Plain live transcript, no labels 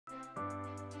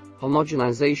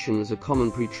Homogenization is a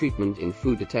common pre-treatment in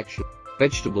food detection: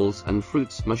 vegetables and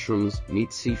fruits, mushrooms,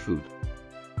 meat, seafood.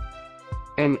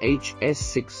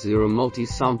 MHS-60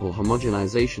 multi-sample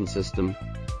homogenization system,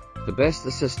 the best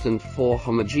assistant for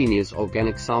homogeneous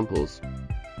organic samples.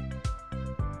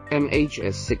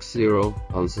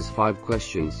 MHS-60 answers 5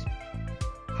 questions.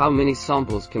 How many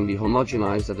samples can be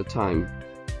homogenized at a time?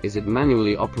 Is it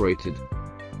manually operated?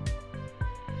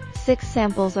 6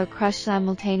 samples are crushed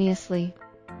simultaneously.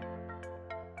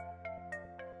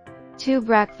 2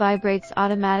 BRAC vibrates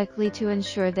automatically to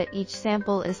ensure that each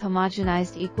sample is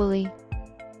homogenized equally.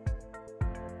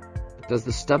 Does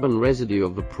the stubborn residue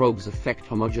of the probes affect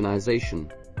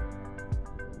homogenization?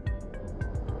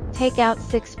 Take out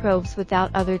 6 probes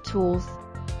without other tools.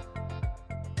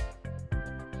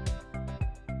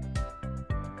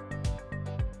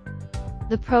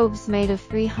 The probes made of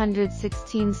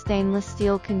 316 stainless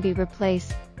steel can be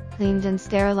replaced, cleaned and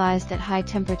sterilized at high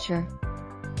temperature.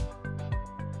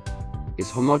 Is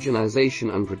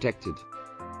homogenization unprotected?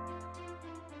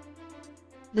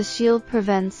 The shield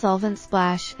prevents solvent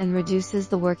splash and reduces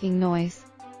the working noise.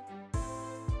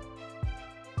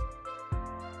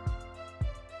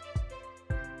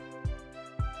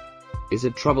 Is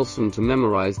it troublesome to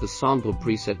memorize the sample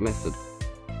preset method?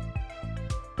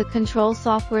 The control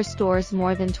software stores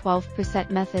more than 12 preset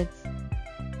methods.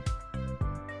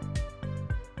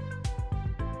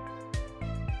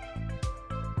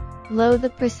 Load the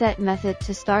preset method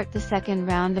to start the second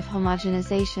round of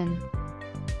homogenization.